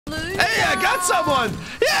Hey, I got someone!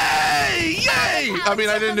 Yay! Yay! I mean,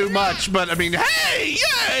 I didn't do much, but I mean, hey!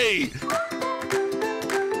 Yay!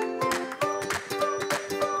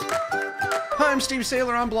 Hi, I'm Steve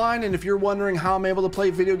Saylor, I'm blind, and if you're wondering how I'm able to play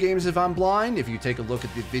video games if I'm blind, if you take a look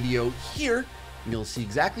at the video here, you'll see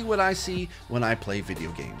exactly what I see when I play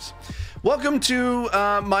video games. Welcome to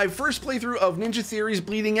my first playthrough of Ninja Theory's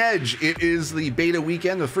Bleeding Edge. It is the beta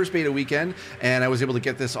weekend, the first beta weekend, and I was able to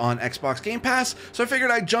get this on Xbox Game Pass, so I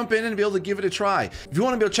figured I'd jump in and be able to give it a try. If you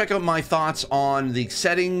want to be able to check out my thoughts on the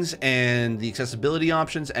settings and the accessibility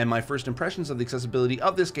options and my first impressions of the accessibility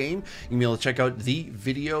of this game, you can be able to check out the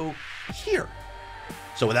video here.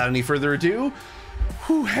 So without any further ado,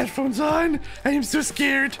 headphones on. I am so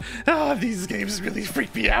scared. Oh, these games really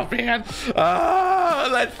freak me out, man. Oh,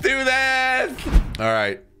 let's do this. All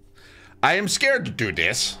right. I am scared to do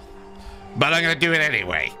this, but I'm going to do it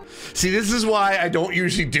anyway. See, this is why I don't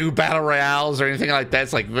usually do battle royales or anything like that.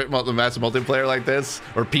 It's like massive multiplayer like this,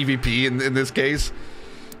 or PvP in this case,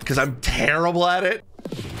 because I'm terrible at it.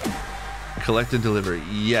 Collect and deliver.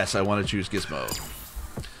 Yes, I want to choose Gizmo.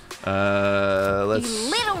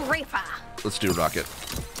 Little Reaper. Let's do rocket.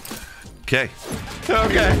 Okay.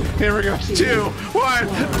 Okay, here we go. 2, 1.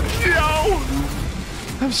 No!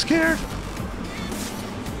 I'm scared.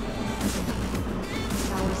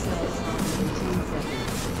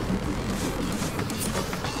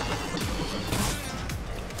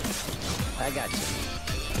 I got you.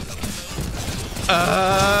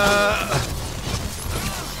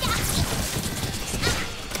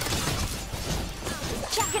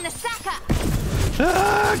 Chucking a sucker.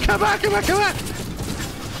 Come on, come on, come on!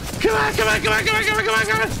 Come on, come on, come on, come on, come on, come on,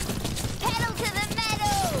 come on! Pedal to the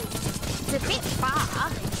metal. It's a bit far.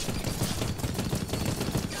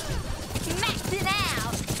 Max it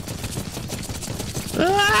out.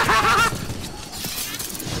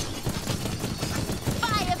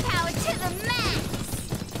 Firepower to the max.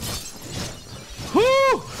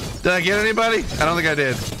 Whoo! Did I get anybody? I don't think I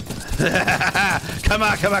did. Come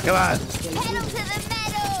on, come on, come on! Pedal to the metal.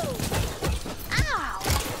 Ow.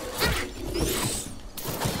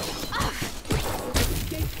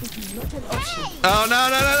 Hey. Oh, no,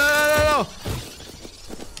 no, no, no, no, no!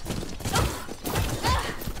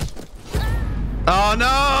 Oh,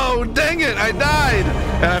 no! Dang it! I died!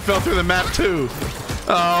 And I fell through the map, too.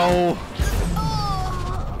 Oh.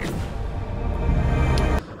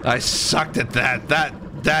 I sucked at that. That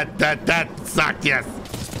sucked, yes.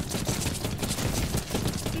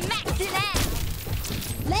 Max it out.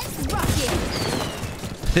 Let's rock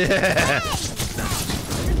it. Yeah.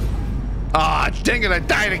 Aw, oh, dang it, I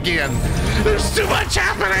died again. There's too much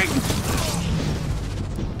happening.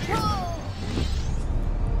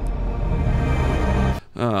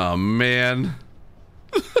 Oh, man.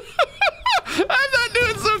 I'm not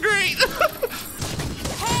doing so great.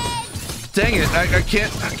 Dang it, I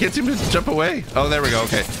can't seem to jump away. Oh, there we go,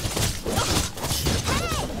 okay.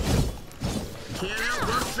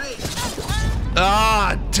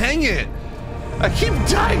 Ah, dang it. I keep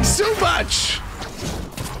dying so much.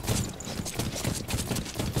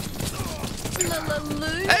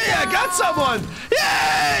 Hey, I got someone!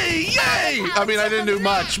 Yay! Yay! I mean, I didn't do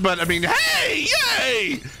much, but I mean, hey!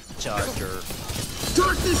 Yay! Charger.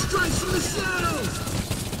 Darkness strikes from the shadows!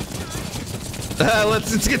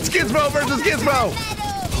 Let's get Gizmo versus Gizmo!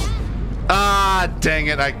 Ah, dang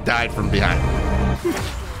it, I died from behind.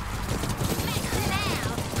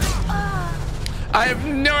 I have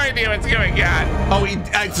no idea what's going on. Oh,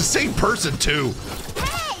 it's the same person, too.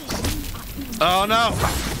 Oh, no.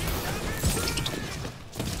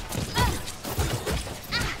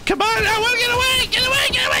 Come on, I want to get away! Get away!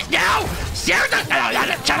 Get away! No! Shut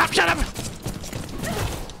up! Shut up!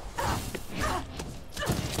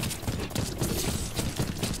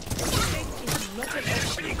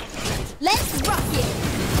 Let's rock it.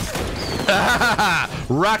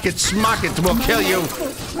 Rocket smocket will kill you.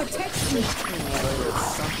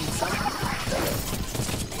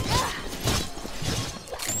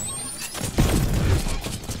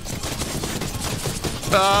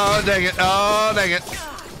 Oh, dang it. Oh, dang it.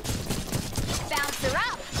 Bounce her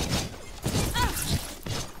up.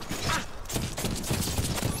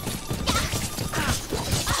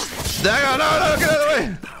 Dang it. No, no, get out of the way.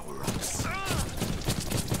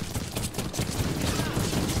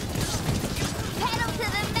 Pedal to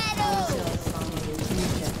the metal.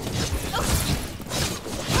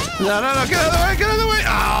 No, no, no, get out of the way, get out of the way.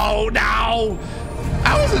 Oh, no.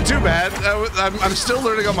 That wasn't too bad. I'm still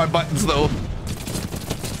learning on my buttons, though.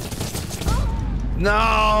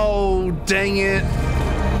 No, dang it.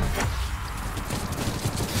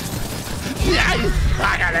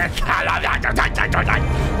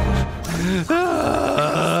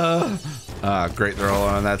 Ah, great. They're all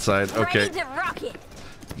on that side. Okay. Ready to rock it.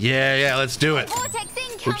 Yeah, let's do it. Vortex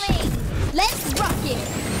incoming. Let's rock it.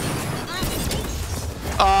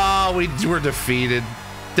 Oh, we were defeated.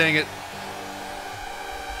 Dang it.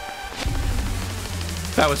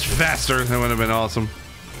 That was faster. That would have been awesome.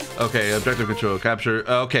 Okay, objective control, capture.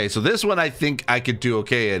 Okay, so this one I think I could do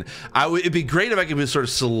okay in. It'd be great if I could just sort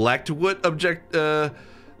of select what objectives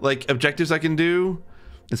I can do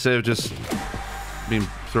instead of just being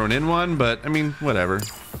thrown in one. But I mean, whatever.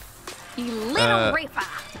 You little reaper.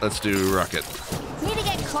 Let's do rocket. Need to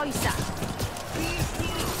get closer.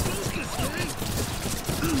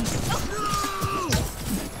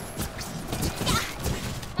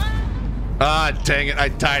 Ah, dang it! I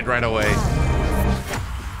died right away.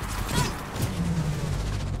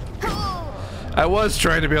 I was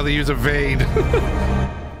trying to be able to use evade. All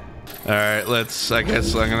right, I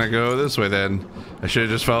guess I'm gonna go this way then. I should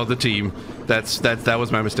have just followed the team. That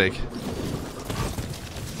was my mistake.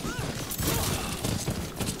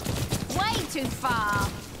 Way too far.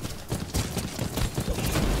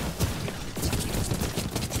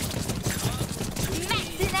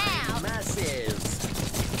 Max it out. Massive.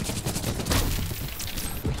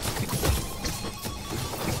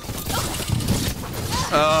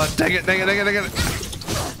 Oh, dang it.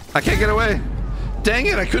 I can't get away. Dang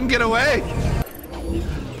it, I couldn't get away.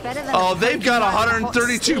 Oh, they've got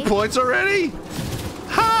 132 points already?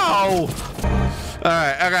 How? All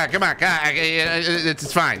right, okay, come on.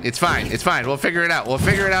 It's fine. We'll figure it out. We'll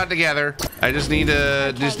figure it out together. I just need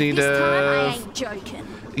to, This time I ain't joking.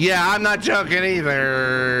 Yeah, I'm not joking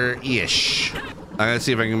either. Ish. I'm gonna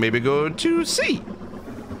see if I can maybe go to C.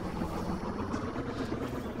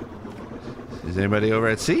 Is anybody over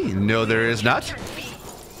at C? No, there is not.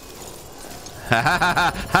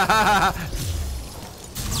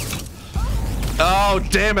 Oh,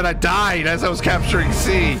 damn it, I died as I was capturing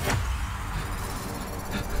C.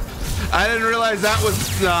 I didn't realize that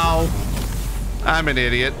was... No. I'm an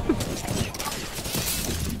idiot.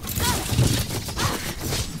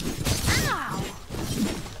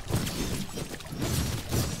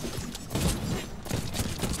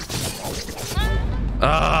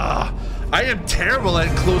 I am terrible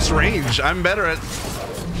at close range. I'm better at...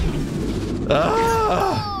 I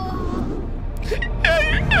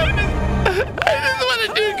just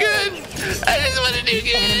want to do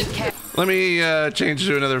good. Let me change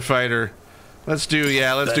to another fighter. Let's do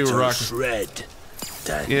Rock. Shred.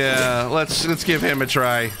 Yeah, let's give him a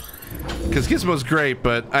try. Cause Gizmo's great,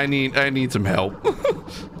 but I need some help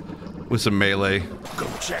with some melee. Go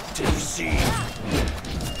check to see.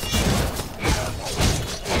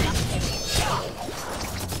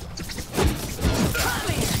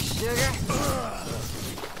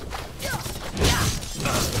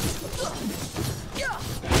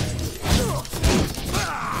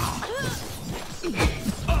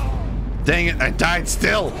 Dang it, I died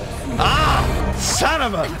still. Ah, son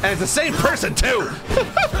of a... And it's the same person, too.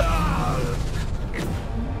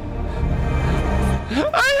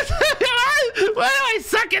 Why do I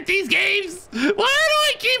suck at these games? Why do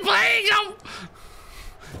I keep playing them?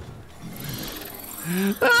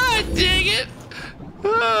 Ah, dang it.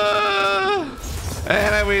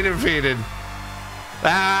 And we defeated.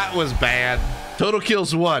 That was bad. Total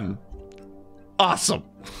kills 1. Awesome.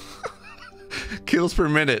 Kills per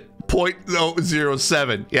minute.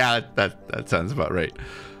 0.007. Yeah, that sounds about right.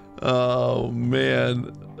 Oh,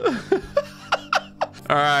 man.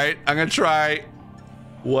 All right, I'm gonna try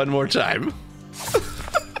one more time.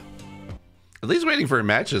 At least waiting for a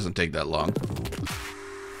match doesn't take that long.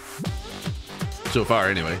 So far,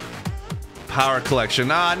 anyway. Power collection.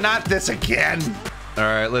 Ah, not this again. All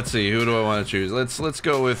right, let's see. Who do I want to choose? Let's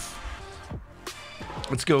go with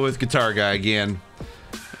Guitar Guy again.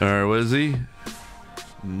 All right, what is he?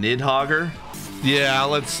 Nidhogger? Yeah,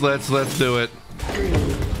 let's do it. 3,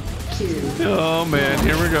 2. Oh man,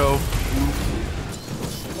 here we go.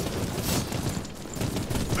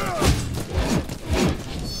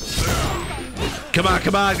 Come on, I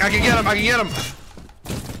can get him.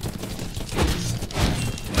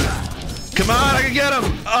 Come on, I can get him.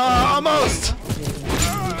 Almost.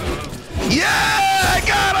 Yeah, I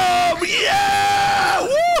got him. Yeah.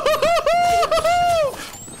 Woo-hoo-hoo-hoo-hoo!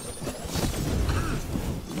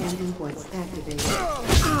 Landing points activated.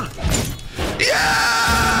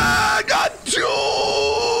 Yeah, got 2.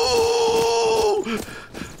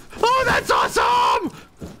 Oh, that's awesome.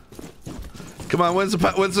 Come on, when is it?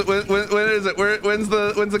 When's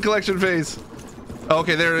the collection phase? Oh,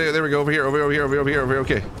 okay, there we go. Over here.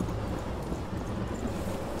 Okay.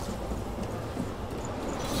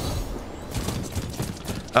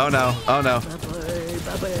 Oh no.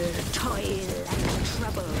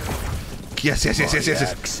 Yes, yes, yes, yes, yes,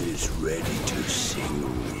 yes. Axe is ready to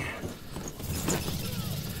sing.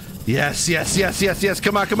 Yes, yes, yes, yes, yes.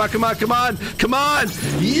 Come on, come on, come on, come on, come on.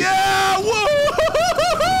 Yeah! Woo!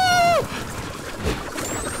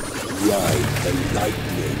 Ride the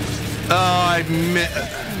lightning. Oh, I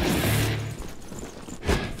missed.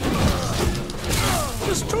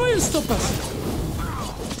 Destroy and stop us.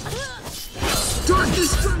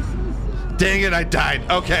 Dang it, I died.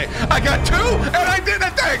 Okay, I got 2 and I did a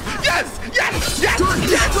thing. Yes, yes, yes,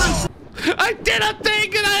 yes. I did a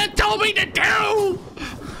thing and it told me to do.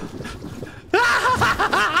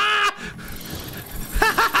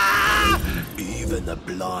 Even a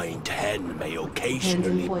blind hen may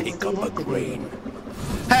occasionally pick up a grain.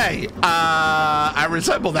 Hey, I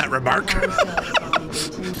resemble that remark.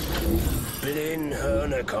 Blin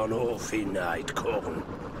hörne kan åfinna korn.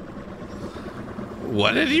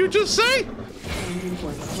 What did you just say?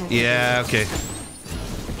 Yeah, okay.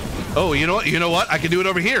 Oh, you know what? You know what? I can do it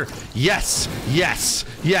over here. Yes, yes,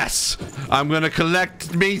 yes. I'm gonna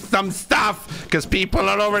collect me some stuff because people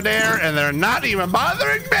are over there and they're not even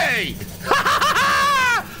bothering me.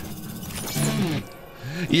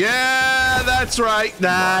 Yeah, that's right. My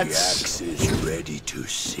That's. axe is ready to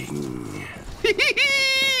sing.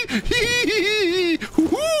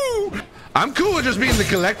 I'm cool with just being the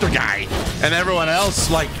collector guy and everyone else,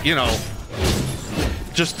 like, you know,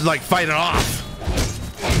 just like fight it off.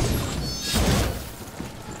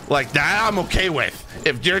 Like that I'm okay with.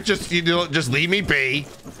 If you're just, you know, just leave me be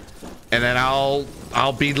and then I'll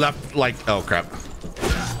be left like, oh crap.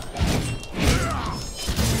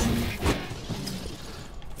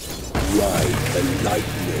 Ride the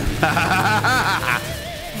lightning.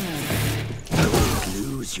 Don't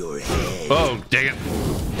lose your head. Oh, dang it.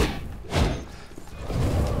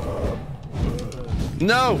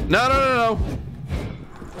 No, no, no, no, no.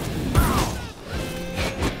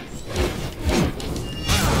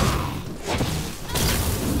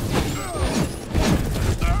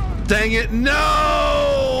 Dang it,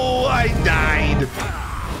 no! I died.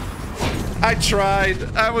 I tried.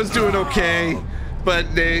 I was doing okay. But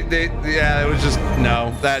yeah, it was just,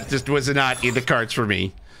 no, that just was not in the cards for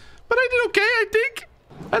me. But I did okay, I think.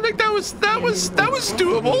 I think that was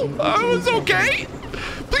doable. I was okay.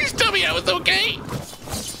 Please tell me I was okay.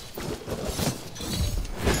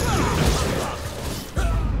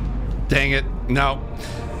 Dang it, no.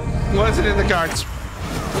 Wasn't in the cards.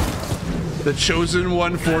 The chosen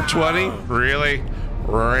one 420? Really?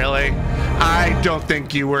 Really? I don't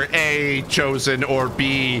think you were A, chosen, or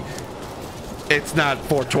B. It's not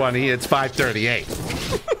 420, it's 538.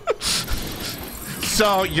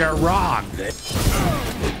 So you're wrong.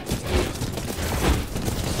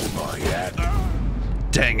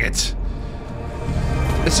 Dang it.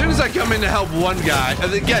 As soon as I come in to help one guy,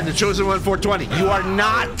 and again, the chosen one 420, you are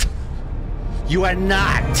not. You are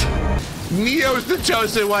not. Neo's the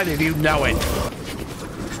chosen one and you know it.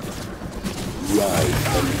 Right.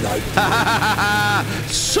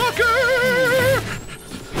 Sucker!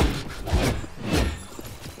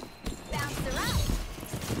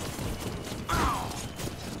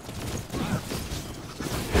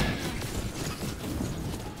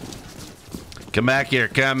 Come back here,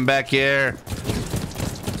 come back here.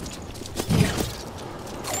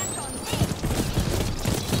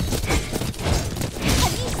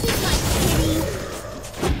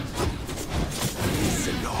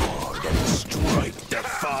 Listen hard and strike the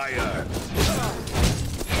fire.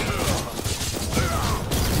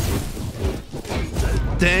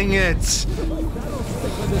 Dang it.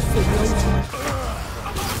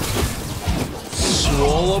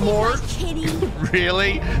 Swolemort?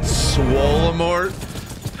 Really? Swolemort?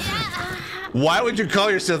 Why would you call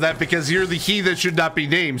yourself that? Because you're the he that should not be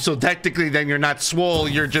named. So technically then you're not swole,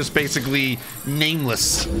 you're just basically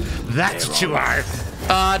nameless. That's what you are.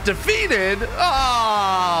 Defeated?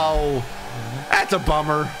 Oh, that's a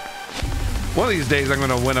bummer. One of these days I'm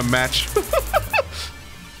gonna win a match.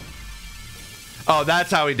 Oh, that's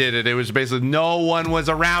how he did it. It was basically no one was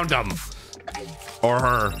around him. Or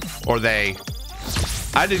her. Or they.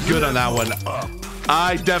 I did good on that one.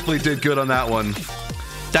 I definitely did good on that one.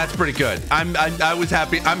 That's pretty good. I was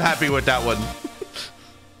happy. I'm happy with that one.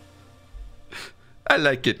 I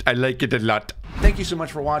like it. I like it a lot. Thank you so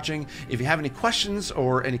much for watching. If you have any questions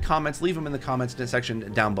or any comments, leave them in the comments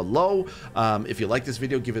section down below. If you like this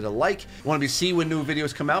video, give it a like. Want to see when new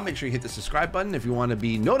videos come out, make sure you hit the subscribe button. If you want to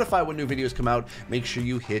be notified when new videos come out, make sure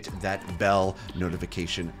you hit that bell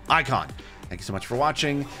notification icon. Thank you so much for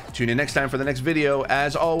watching. Tune in next time for the next video.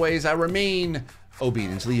 As always, I remain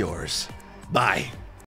obediently yours. Bye.